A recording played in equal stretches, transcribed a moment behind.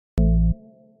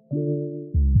What's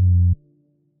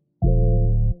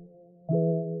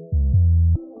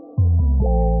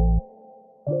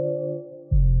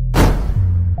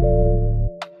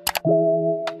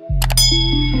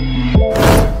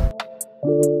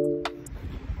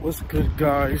good,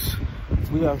 guys?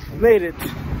 We have made it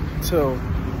to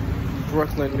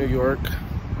Brooklyn, New York.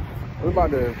 We're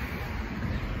about to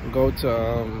go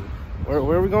to where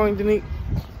are we going, Danique?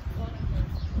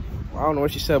 I don't know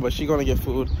what she said, but she's gonna get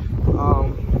food.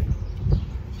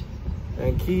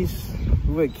 And Keys,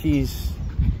 we with Keys.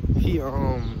 He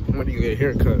went to get a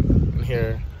haircut in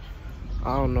here.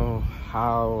 I don't know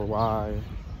how or why,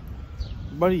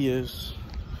 but he is.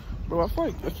 Bro, I feel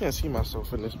like I can't see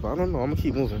myself in this, but I don't know. I'm gonna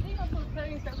keep moving.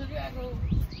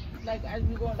 Like as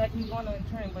we go, like we going on a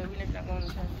train, but we're not going on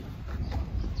a train.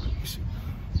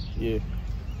 Yeah.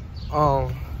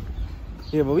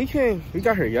 Yeah, but we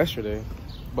got here yesterday,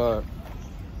 but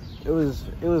it was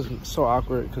so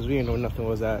awkward because we didn't know nothing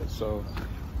was at. So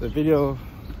the video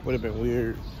would have been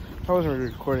weird. I wasn't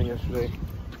really recording yesterday.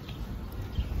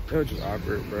 It was just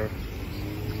awkward, bro.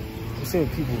 I'm seeing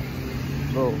people,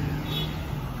 bro.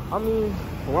 I mean,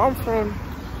 where I'm from,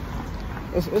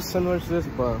 it's similar to this,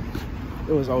 but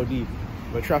it was OD.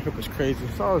 But traffic was crazy,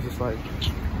 so I was just like,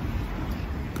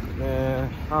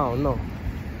 man, I don't know.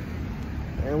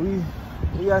 And we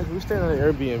stayed at an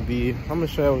Airbnb. I'm gonna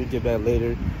show you when we get back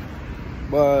later.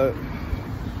 But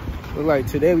like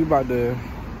today, we about to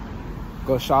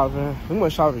go shopping. We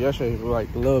went shopping yesterday for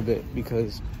like a little bit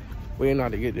because we didn't know how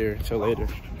to get there until later.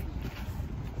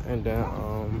 And then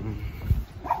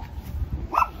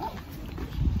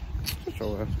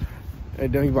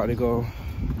and then we about to go.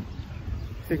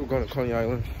 I think we're going to Coney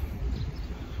Island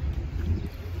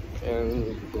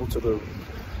and go to the.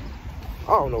 I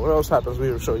don't know what else happens. We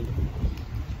will show you.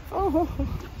 Oh,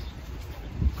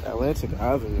 Atlantic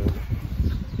Avenue.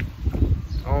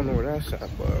 I don't know where that's at,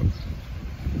 but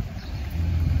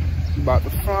about to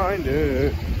find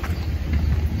it.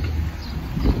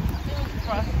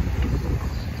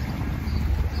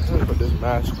 Let me put this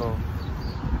mask on.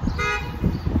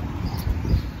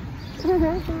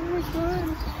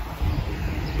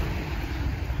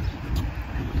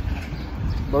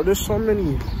 Bro, there's so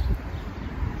many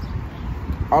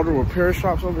auto repair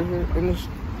shops over here in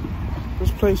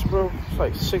this place, bro. It's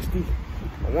like 60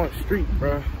 on one street,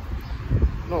 bro.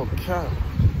 No cap.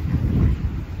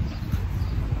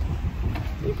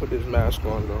 Let me put this mask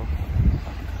on though.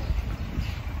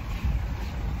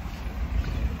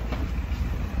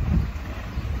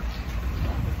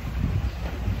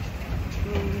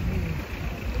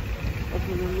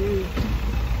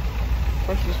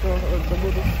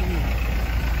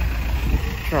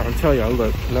 Trying to tell y'all,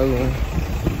 look, another one.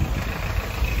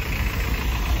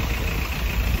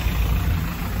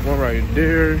 One right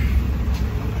there.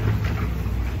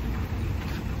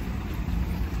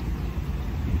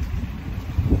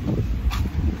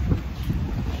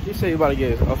 He said he about to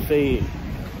get a fade.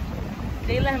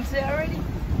 They let him sit already?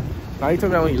 Nah, he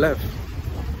told me that when he left.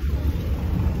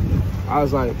 I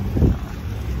was like,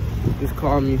 just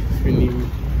call me if you need me.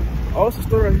 Oh, it's a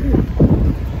store right here.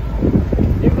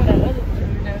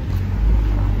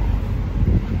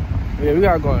 Yeah, we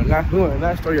gotta go in that. We went in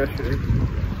that store yesterday.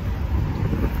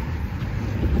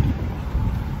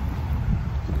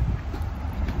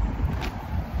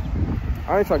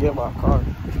 I ain't trying to get my car.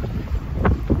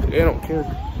 They don't care.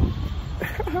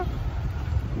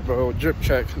 Bro, drip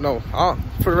check. No,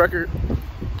 for the record,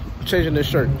 I'm changing this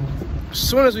shirt as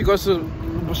soon as we go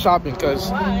to shopping,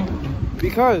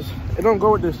 because it don't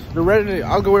go with this. The red in it,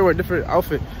 I'll go wear with a different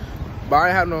outfit. But I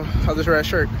have no other red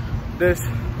shirt. This.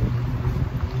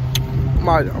 I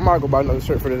might go buy another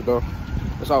shirt for this though.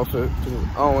 This outfit.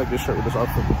 I don't like this shirt with this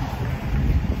outfit.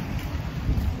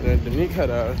 And then Danique had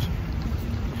an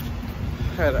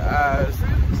ass.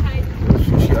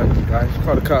 She got these guys.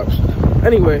 Call the cops.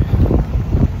 Anyway.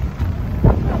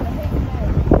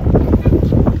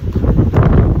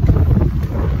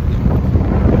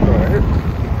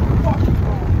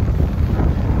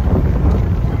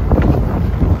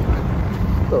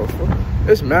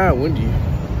 It's mad windy.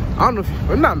 I don't know if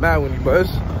it's not mad windy, but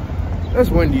it's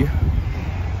windy.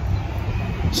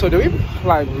 So do we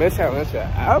like miss Atlantic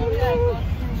Avenue?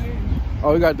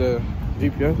 Oh, we got the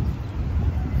GPS.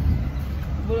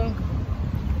 Look.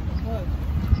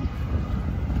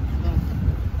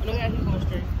 Look at him going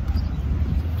straight.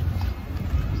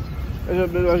 It's a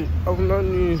bit like I'm not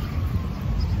need.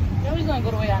 Yeah, he's gonna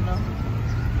go the way I know.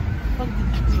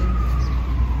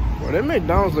 Well, they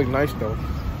McDonald's look nice though.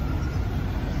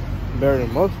 Better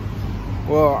than most.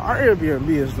 Well, our Airbnb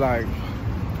is like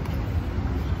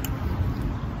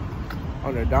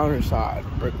on the downer side,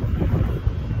 Brooklyn.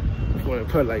 you want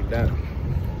to put it like that.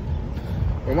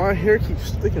 But my hair keeps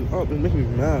sticking up and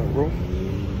making me mad, bro.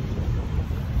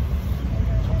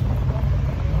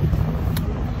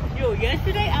 Yo,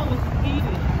 yesterday I was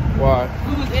heated. Why?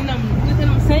 We was in them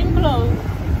same clothes,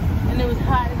 and it was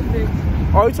hot as a bitch.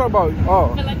 Oh, you talking about?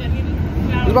 Oh, I feel like I needed to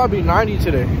shower. it's about to be 90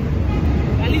 today. I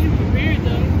need to be prepared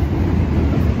though.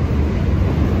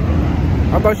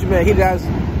 I thought you meant he has.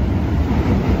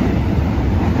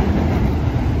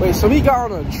 Wait, so we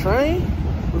got on a train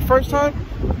the first time?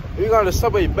 We got on the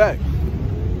subway back.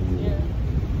 Yeah.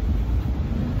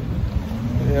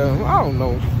 Yeah, I don't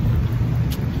know.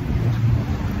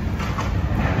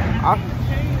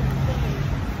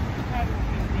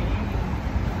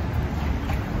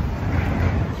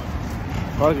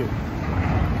 Fuck it.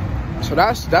 So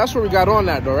that's where we got on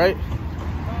that though, right?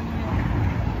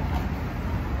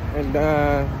 And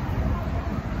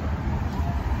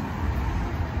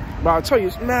but I'll tell you,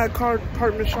 it's mad car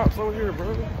apartment shops over here,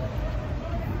 bro.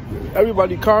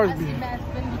 Everybody cars be.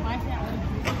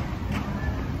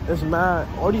 It's mad.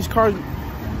 All these cars.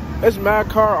 It's mad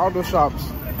car auto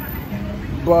shops,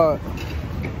 but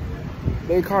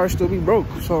they cars still be broke.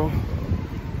 So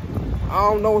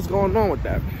I don't know what's going on with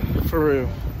that, for real.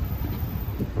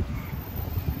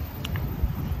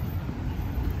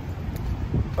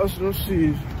 Let's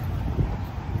see.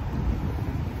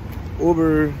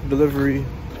 Uber delivery.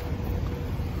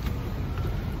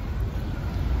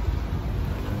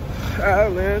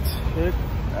 Atlantic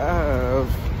Ave.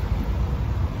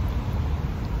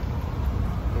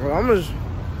 Well, I'm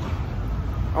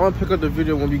gonna pick up the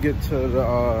video when we get to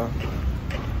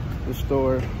the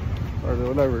store or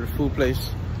the food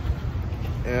place,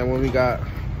 and when we got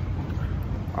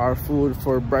our food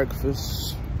for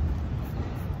breakfast.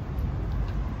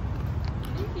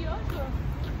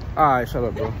 Alright, shut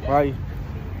up, bro. Why?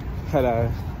 Head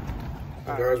eye.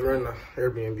 Guys, we're in the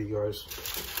Airbnb, guys.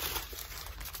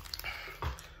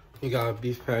 You got a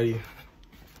beef patty.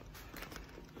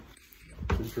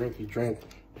 You drink.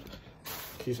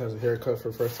 Keith has a haircut for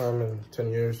the first time in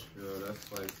 10 years. Yeah,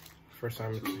 that's like first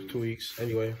time in 2 weeks.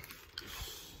 Anyway.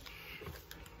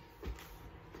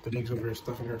 The niggas over here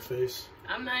stuffing her face.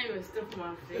 I'm not even stuffing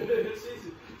my face.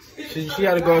 She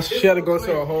had to go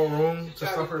to a whole room to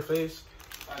stuff her face.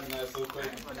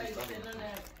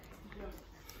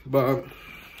 But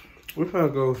we're gonna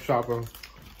go shopping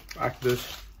after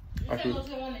this. You said go to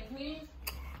the one in Queens?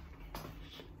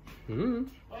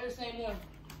 Or the same one?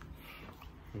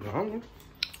 No.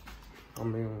 I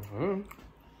mean,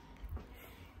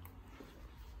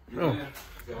 no.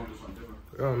 It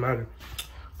don't matter.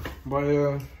 But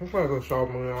yeah, we're gonna go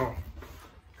shopping now.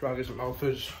 Try to get some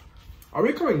outfits. Are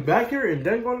we coming back here and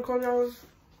then going to Coney Island?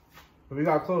 We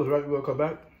got clothes, right? We'll come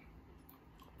back.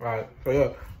 Alright, so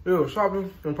yeah, we go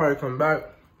shopping. We'll probably come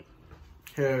back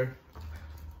here.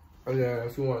 And then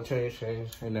if you want to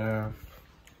change. And You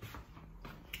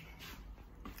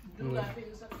gotta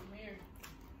pick us up from here.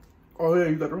 oh yeah,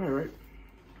 you got the right?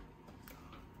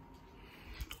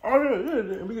 Oh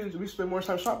yeah. We spend more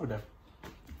time shopping then.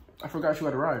 I forgot you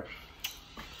had a ride.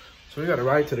 So we got a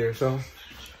ride today, so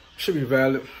should be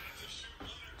valid.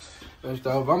 And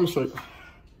stuff. I'm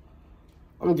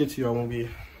gonna get to y'all when we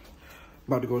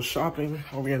about to go shopping,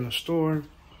 or we in the store,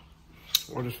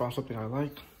 or just find something I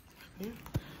like. Yeah.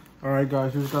 All right,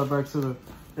 guys, we just got back to the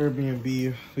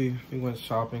Airbnb. We went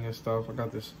shopping and stuff. I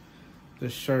got this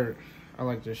shirt. I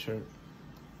like this shirt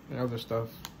and other stuff.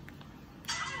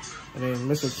 And then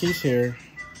Mr. Keith here.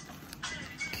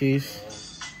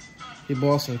 Keith, he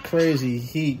bought some crazy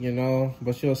heat, you know,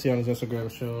 but you'll see on his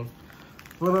Instagram soon.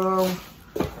 But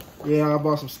yeah, I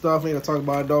bought some stuff. We ain't gonna talk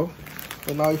about it though.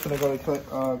 But now we're gonna go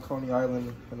to Coney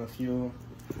Island in a few.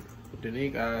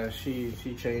 Danique, she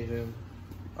changing.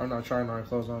 I'm not trying on her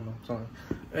clothes on though. Sorry.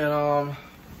 And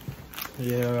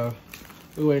yeah,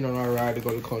 we waiting on our ride to go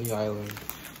to Coney Island.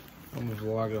 I'm gonna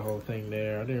vlog the whole thing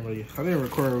there. I didn't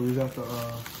record when we was at the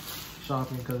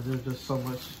shopping because there's just so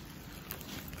much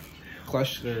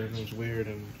cluster and it was weird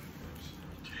and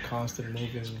constant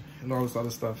moving and all this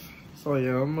other stuff. So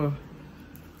yeah, I'm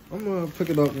gonna pick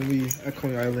it up when we at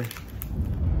Coney Island.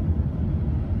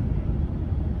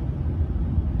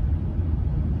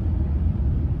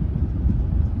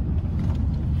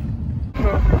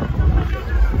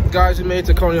 Guys, we made it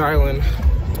to Coney Island.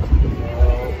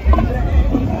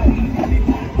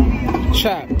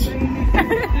 Chapped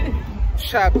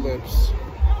lips.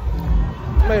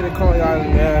 Made it to Coney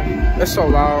Island, man. It's so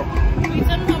loud.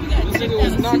 This nigga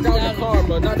was knocked out the car,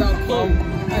 bro. Knocked out the car. We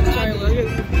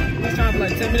was trying for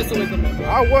like 10 minutes away from it, bro.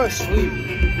 I was asleep.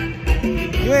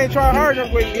 You ain't trying hard enough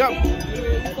to wake me up.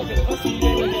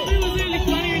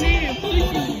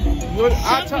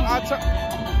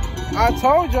 I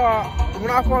told y'all when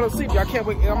I fall asleep, y'all can't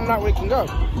wake. I'm not waking up.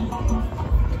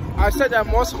 I said that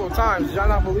multiple times. Did y'all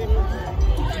not believe me?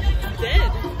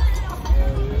 Dead.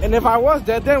 And if I was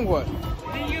dead, then what?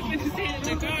 Then you've been staying in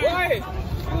the car. Why?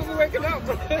 I wasn't waking up,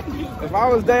 bro. If I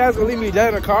was dead, I was gonna leave me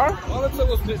dead in the car? All it took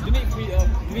was me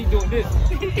doing this.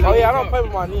 Oh yeah, I don't play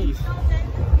with my knees.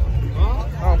 Huh?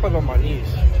 I don't play with my knees.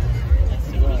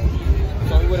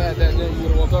 So you would have had that, then you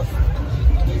would have woke up?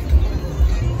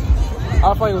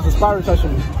 I thought it was the spider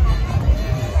touching me.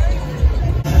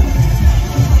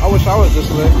 I wish I was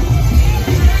this lit.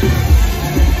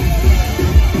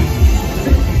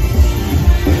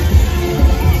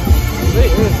 They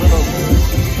is little.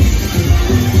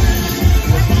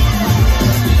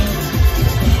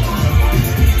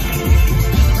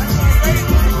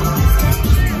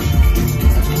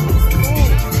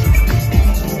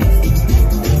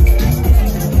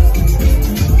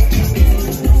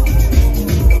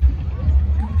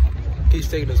 He's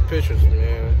taking his pictures,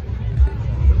 man.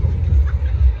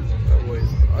 That boy's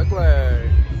ugly.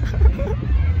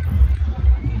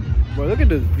 Boy, look at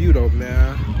this view though,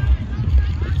 man.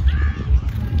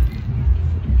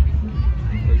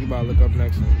 Look, you about to look up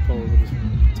next and pose with this.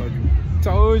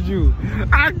 Told you.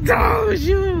 I told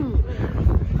you.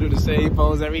 Do the same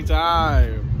pose every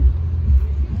time.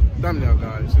 Thumbnail,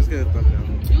 guys. Let's get a thumbnail.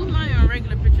 Do my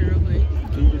regular picture real quick.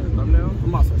 Can you get a thumbnail?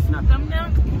 I'm also snapping. Thumbnail?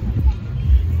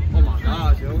 Oh my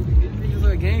gosh, yo. These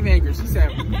little game anchors. She said,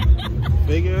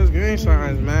 Big ass green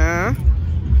signs, man.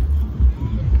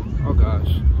 Oh gosh.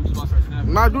 I'm just about to start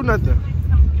snapping. Not do nothing.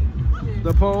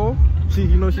 The pole. She,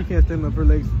 you know she can't stand up. Her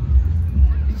legs.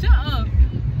 Shut up.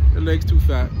 Her legs too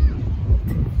fat.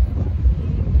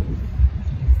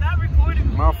 Stop recording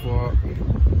me. My fault.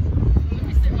 Let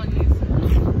me sit on these.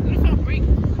 It's gonna break.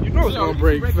 You know it's gonna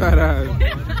break, fat ass. What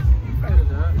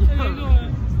are you doing?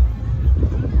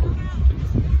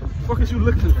 What is you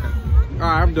looking at? Alright,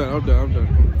 I'm done. I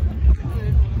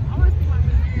want to see my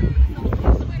picture.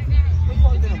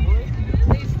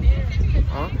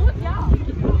 Huh? What y'all?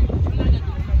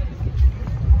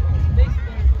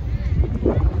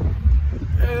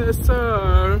 Yes,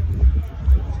 sir.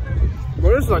 Bro,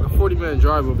 this is like a 40-minute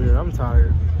drive over here. I'm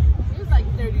tired. It's like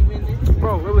 30 minutes.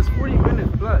 Bro, it was 40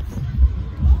 minutes plus.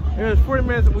 It was 40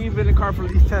 minutes and we've been in the car for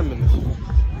at least 10 minutes.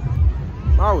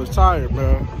 I was tired,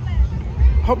 bro.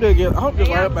 I hope they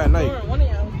right up at night.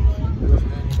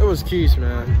 It was Keith,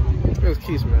 man. It was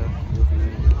Keith, man.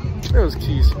 It was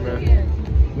Keith, man.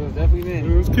 It was definitely me.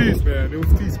 It was Keith, man. It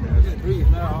was Keith, man. Just breathe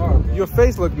mad hard, man. Your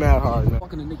face looked mad hard, man.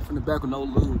 Walking the nigga from the back with no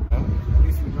lube. At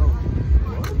least you know.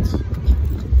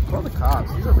 What? Call the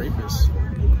cops. He's a rapist.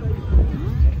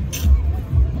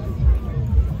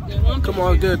 Come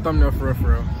on, get a thumbnail for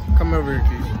real. Come over here,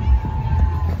 Keith.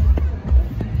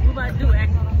 What about to do?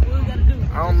 What we gotta do?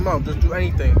 I don't know. Just do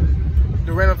anything.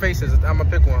 Do random faces. I'm gonna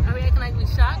pick one. Are we acting like we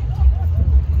shocked?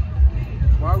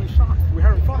 Why are we shocked? We're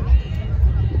having fun.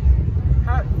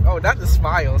 Oh, that's a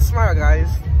smile. Smile, guys.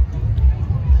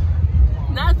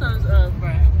 That thumbs up,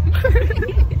 bro.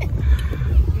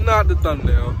 Not the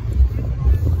thumbnail.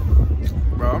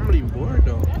 Bro, I'm really bored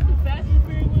though. That's the fastest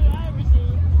Ferris wheel I ever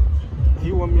seen.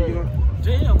 He want me to get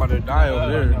Damn. I'm about to die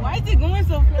over there. Why is it going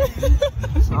so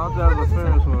fast? I don't have a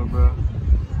Ferris wheel, bro.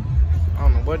 I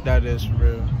don't know what that is for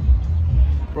real.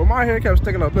 Bro, my hair kept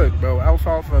sticking up. Look, bro,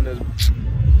 alfalfa on this.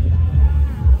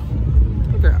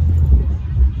 Look at that.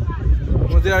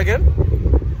 Want to do that again?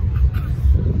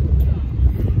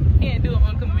 Can't do it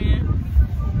on command.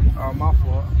 Oh, my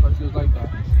fault. I thought she was like that.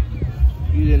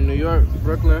 You in New York,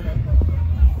 Brooklyn?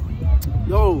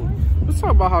 Yo, let's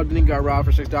talk about how Denise got robbed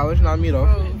for $6. Not me though.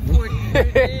 Bro, 40.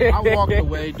 I walked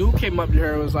away. Dude came up to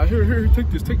her and was like, here,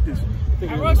 take this.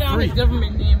 I wrote down his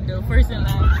government name though, first and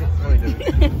last.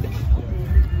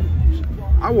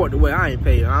 I walked away. I ain't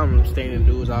paid. I'm staying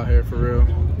dudes out here for real. I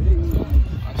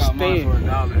got mine for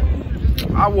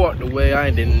 $1. I walked away. I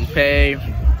didn't pay.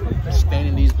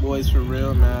 Staining these boys for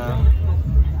real, man.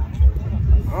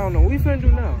 I don't know. What we finna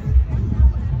do now?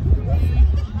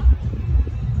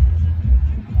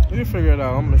 We can figure it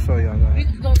out. I'm gonna show y'all We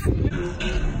guys. could go.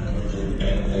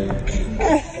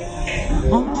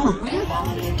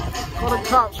 Call the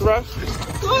cops, Russ.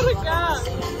 Oh my God.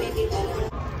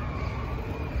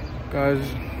 Guys,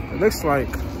 it looks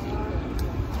like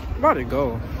I'm about to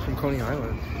go from Coney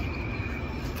Island.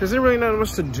 Cause there's really nothing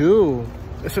much to do.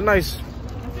 It's a nice I'm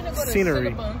finna go to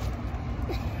scenery. Cinnabon.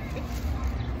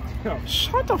 Yo,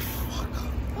 shut the fuck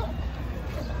up.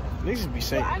 Niggas be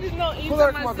saying. I just know Who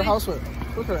let her come out the house with?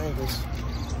 Look at her ankles.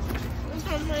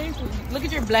 Look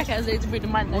at your black ass legs compared to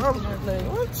my nice legs.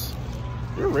 What?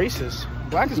 You're racist.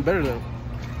 Black is better than.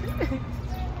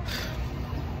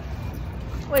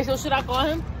 Wait, so should I call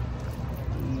him?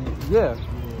 Yeah.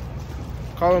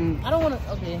 Call him. I don't want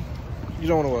to. Okay. You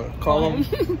don't want to what? Call him.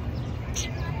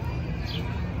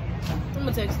 I'm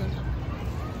gonna text him.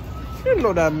 You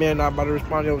know that man not about to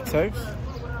respond to your text.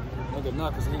 Nigga,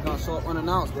 not because he's gonna show up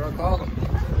unannounced, bro. Call him.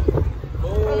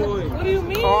 Boy. What do you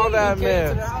mean? Call that To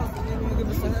man. the house and then you give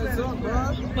us a heads up,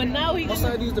 bro. But now he I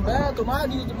said to use the bathroom. I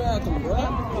had to use the bathroom,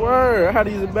 bro. Word. I had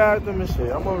to use the bathroom and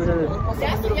shit. I'm over here.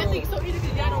 Y'all think so easy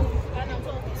because y'all don't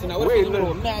talk. So now what if Wait, you're in the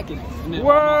middle look. of macking? And then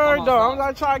Word I'm though. outside? I'm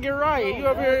not trying to get right. You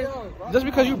over here. Just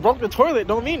because you broke the toilet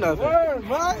don't mean nothing. Word,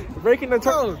 bro. Breaking the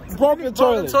toilet. Broke the Broke the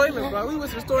toilet. toilet, bro. We went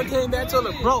to the store, came back,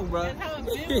 toilet broke, bro. That's how it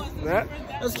was. That?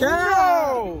 That's cap.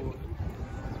 No.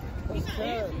 That's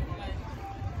cap.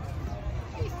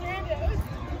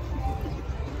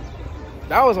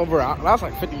 That was over. That was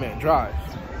like 50-minute drive.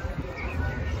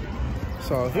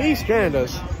 So if he stranded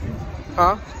us,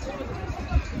 huh?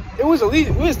 It was at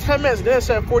least 10 minutes. Then it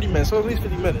said 40 minutes, so at least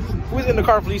 50 minutes. We was in the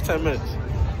car for at least 10 minutes.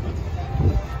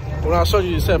 When I showed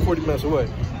you, it said 40 minutes away.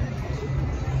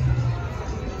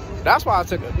 That's why I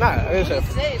took it. Nah, it said.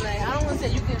 Say, like, I don't want to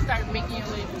say you can start making your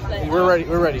way. Like, We're ready.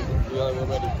 We're ready. Yeah, we're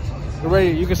ready. We're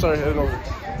ready. You can start heading over.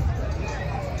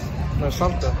 Or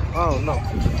something. I don't know.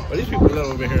 But these people live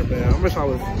over here, man. I wish I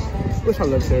lived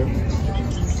here.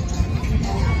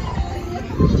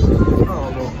 I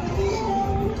don't know.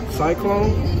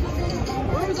 Cyclone?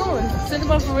 where are we going?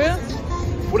 Cinema for real?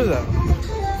 What is that?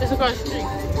 It's across the street.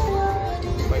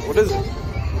 Like, what is it?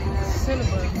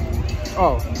 Cinema.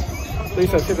 Oh. So you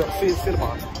said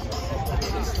cinema.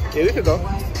 Yeah, we could go.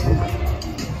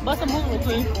 Bust a move real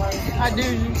quick. I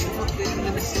dare you.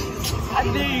 I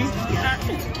dare you.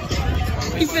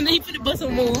 He finna bust a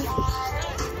move.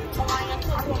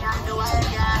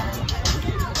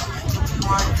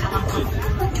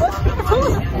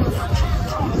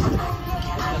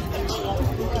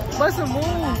 Bust a move.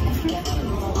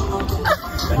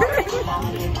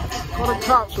 Call the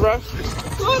cops, Russ.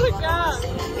 Call the cops.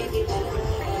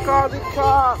 Call the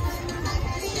cops.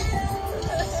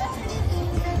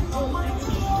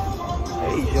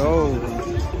 Hey, yo.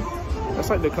 That's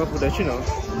like the couple that, you know.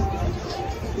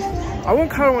 I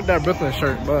won't kind of want that Brooklyn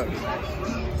shirt, but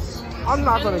I'm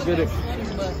not going to get it.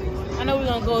 But I know we're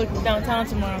going to go downtown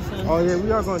tomorrow, so. Oh, yeah,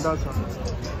 we are going downtown.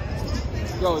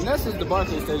 Yo, next is the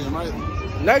Barclays Stadium, right?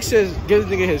 Next is give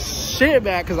this nigga his shit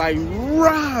back because I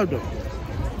robbed him.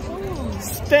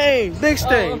 Stain, big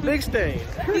stain, big stain.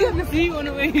 You got the feet on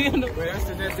the way. Wait, that's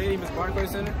the next stadium is the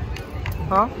Barclays Center?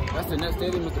 Huh? That's the next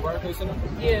stadium is the Barclays Center?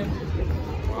 Yeah.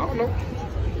 I don't know.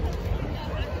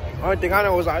 Only thing I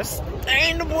know is I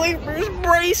stained the boy for his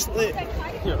bracelet.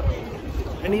 Yeah.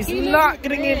 And he's not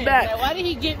getting it back. Like, why did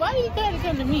he try to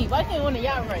come to me? Why can't one of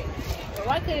y'all right?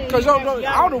 Why couldn't Because I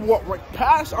would have walked right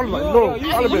past. I'm like, no.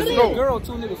 You I'd have been see a no. girl,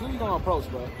 two niggas. Who you gonna approach,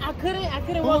 bro? I couldn't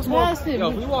Who walk looks more? past him.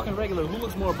 Yo, if we walking regular, who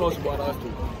looks more approachable out of us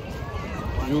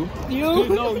two? You? You?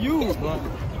 No, you, bro.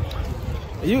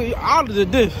 You out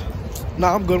of this.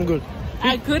 Nah, I'm good.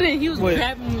 I couldn't. He was Wait.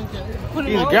 grabbing me.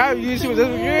 He's grabbing you. See what this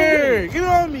is? Yeah. Get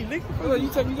on me, nigga. Oh,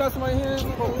 you got somebody here?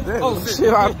 Oh,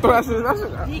 shit. I thought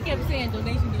that's He kept saying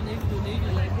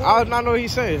donation. Like, I did not know what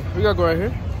he's saying. We gotta go right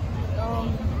here.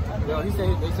 Yo, he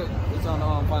said they said it's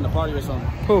on find a party or something.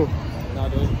 Who? Nah,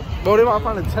 dude. Bro, they might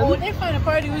find a oh, tent. when they find a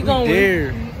party, we going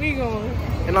there. We going.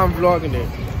 And I'm vlogging it.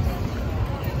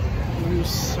 What are you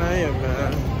saying,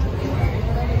 man?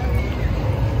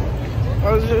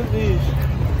 What's these?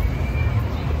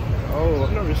 Oh,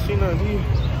 I've never seen none of these.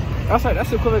 That's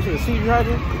the equivalent to the seat right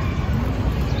there.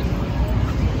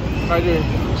 Right there.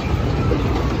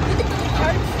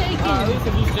 At least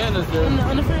if you stand us there.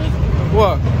 On the fridge?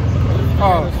 What?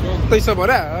 Oh, think something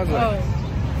about that. I was like, Oh.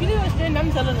 If you didn't understand,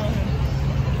 I'm telling on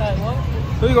him. Like, what?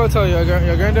 who you gonna tell your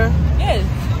granddad? Yes.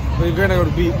 Will your granddad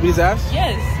gonna beat his ass?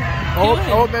 Yes.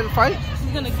 Old man fight?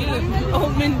 He's gonna kill him.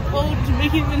 Old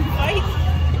Jamaican men fight.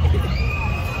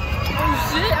 Oh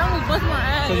shit, I almost bust my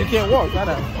ass. So you can't walk, right? I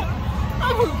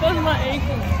almost bust my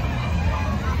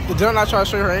ankle. Did John not try to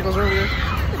show you her ankles earlier?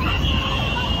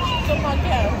 Show my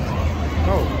calf.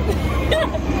 No.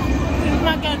 It's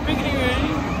my calf bigger than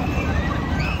yours.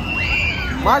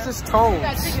 Mine's just tones.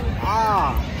 Got chicken.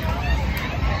 Ah.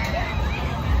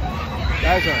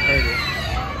 That's not hurting.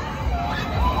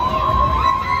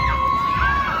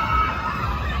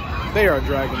 They are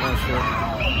dragging that shit.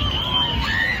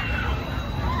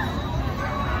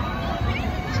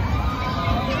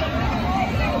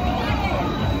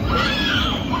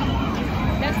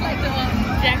 That's like the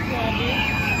Jack Rabbit.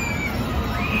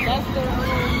 That's the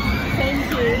same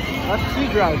shit. That's sea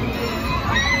driving.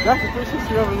 That's the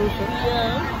 360 revolution.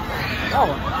 Yeah. Oh,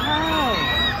 wow.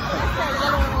 That's that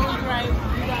yellow and orange right.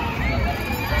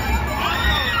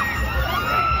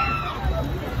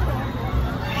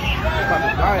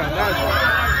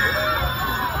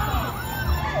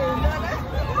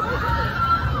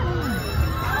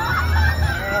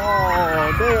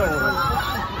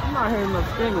 not hearing enough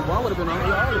screaming, boy. I would have been on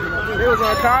here. I would have been on It was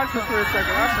unconscious for a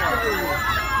second. That's all.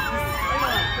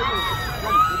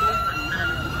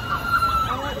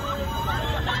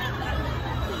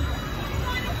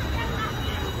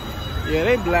 Yeah,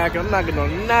 they black. I'm not getting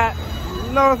on that.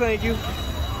 No, thank you.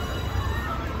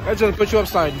 That just put you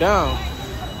upside down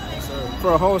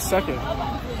for a whole second.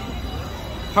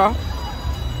 Huh?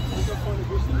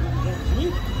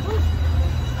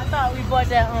 I thought we bought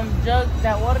that jug,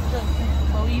 that water jug,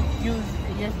 but we used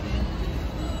it yesterday.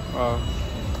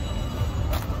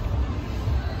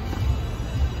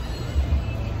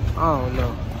 I don't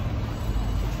know.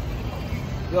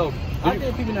 Yo, I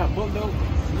think people that book though,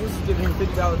 niggas is giving him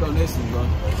 $50 donations, bro.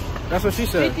 That's what she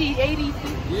said. 50, 80.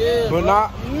 Yeah, but bro.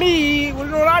 not me. Well,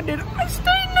 you know what I did? I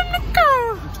stayed in the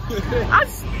car. I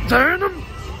stayed in them.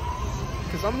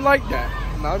 Because I'm like that.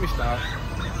 Now let me stop.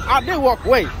 I did walk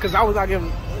away because I was not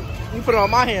giving. You put it on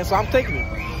my hand, so I'm taking it.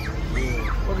 Yeah.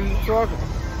 What are you talking?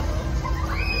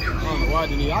 I don't know why,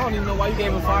 Denise. I don't even know why you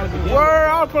gave him $5 to begin with. Word,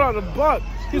 I'll put on the buck.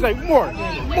 He's like, more. I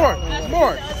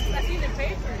seen the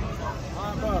paper.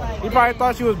 He probably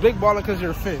thought she was big balling because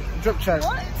you're fit. Drip check.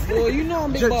 What? Well, you know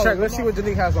I'm big Drip baller. check. Let's see what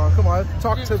Danique has on. Come on,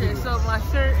 talk to me. So my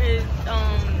shirt is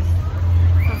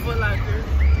from Foot Locker.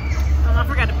 I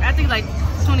forgot. I think like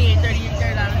 28, 30,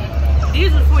 $30.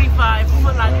 These are 45 from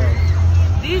Foot Locker.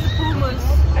 These Pumas,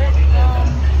 I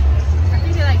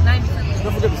think they're like 90 something.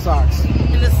 Don't forget the socks.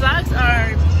 And the socks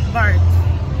are Bart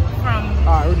from.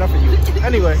 Alright, we're enough for you.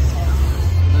 Anyway.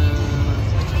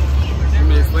 Let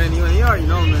me explain to you. You already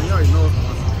know, man. You already know.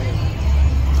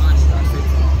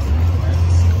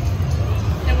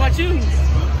 And what you?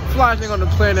 Flyest thing on the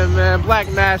planet, man. Black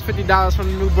Nash, $50 from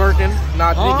the new Birkin.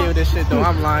 Nah, didn't give this shit though.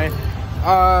 I'm lying.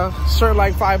 Shirt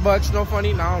like $5. No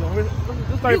funny. Nah, I don't know.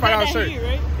 It's $35 shirt. Heat,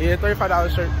 right? Yeah, $35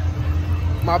 shirt.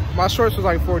 My shorts was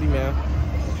like 40, man.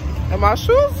 And my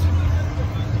shoes?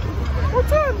 What's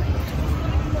that?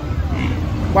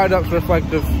 White ups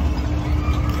reflective.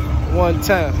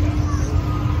 110.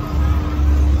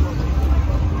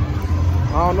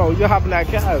 I don't know. You're hopping that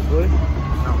cab, boy.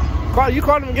 You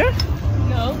called him again?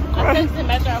 No. I texted him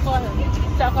after I called him.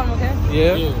 Should I call him again?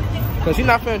 Yeah. Because he's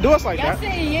not finna do us like Y'all that.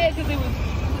 saying yeah because it was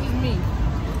me.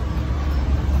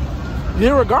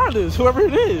 Yeah, regardless, whoever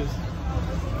it is.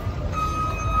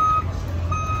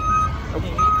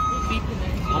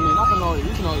 I mean, I can always,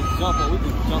 you can always jump on. We can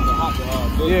jump and hop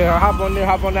the Yeah, hop on there,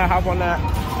 hop on that, hop on that.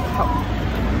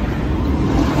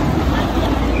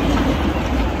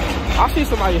 I see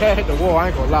somebody head hit the wall, I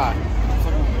ain't gonna lie.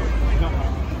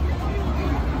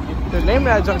 The name of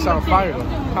that junk sound fire though.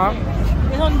 Huh?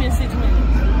 It's only been 6 minutes.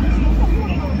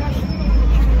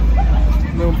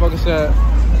 Little fucker said,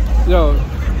 yo.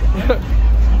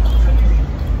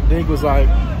 Then he was like,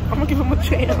 I'm gonna give him a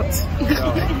chance.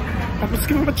 I'm just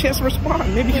giving him a chance to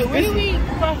respond. Maybe he's Where do busy. we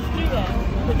cross the street at?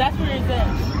 Because that's where it's at.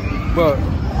 But,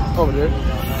 over there.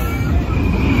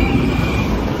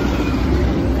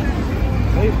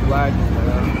 He's black,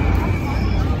 man.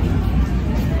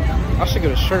 I should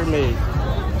get a shirt made.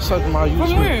 Something my YouTube.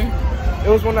 From where? It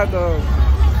was one at the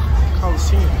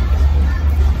Coliseum. I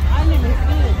didn't even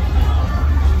see it.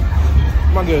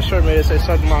 I'm gonna get a shirt made that says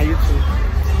something my YouTube.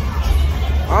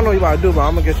 I don't know what you about to do, but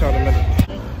I'm gonna get y'all in a minute.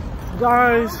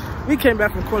 Guys, we came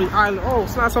back from Coney Island. Oh,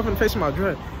 it's not something facing my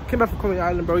dread. Came back from Coney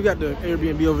Island, bro. We got the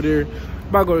Airbnb over there.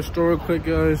 About to go to the store real quick,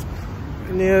 guys.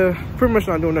 And yeah, pretty much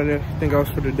not doing anything else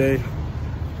for the day.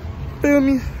 Feel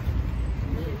me?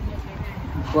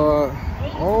 But,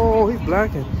 oh, he's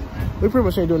blacking. We pretty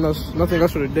much ain't doing nothing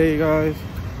else for the day, guys.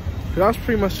 That's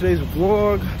pretty much today's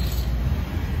vlog.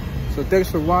 So thanks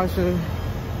for watching.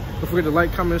 Don't forget to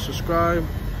like, comment, subscribe.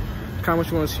 Comment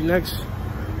what you want to see next.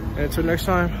 And until next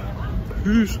time,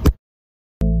 peace.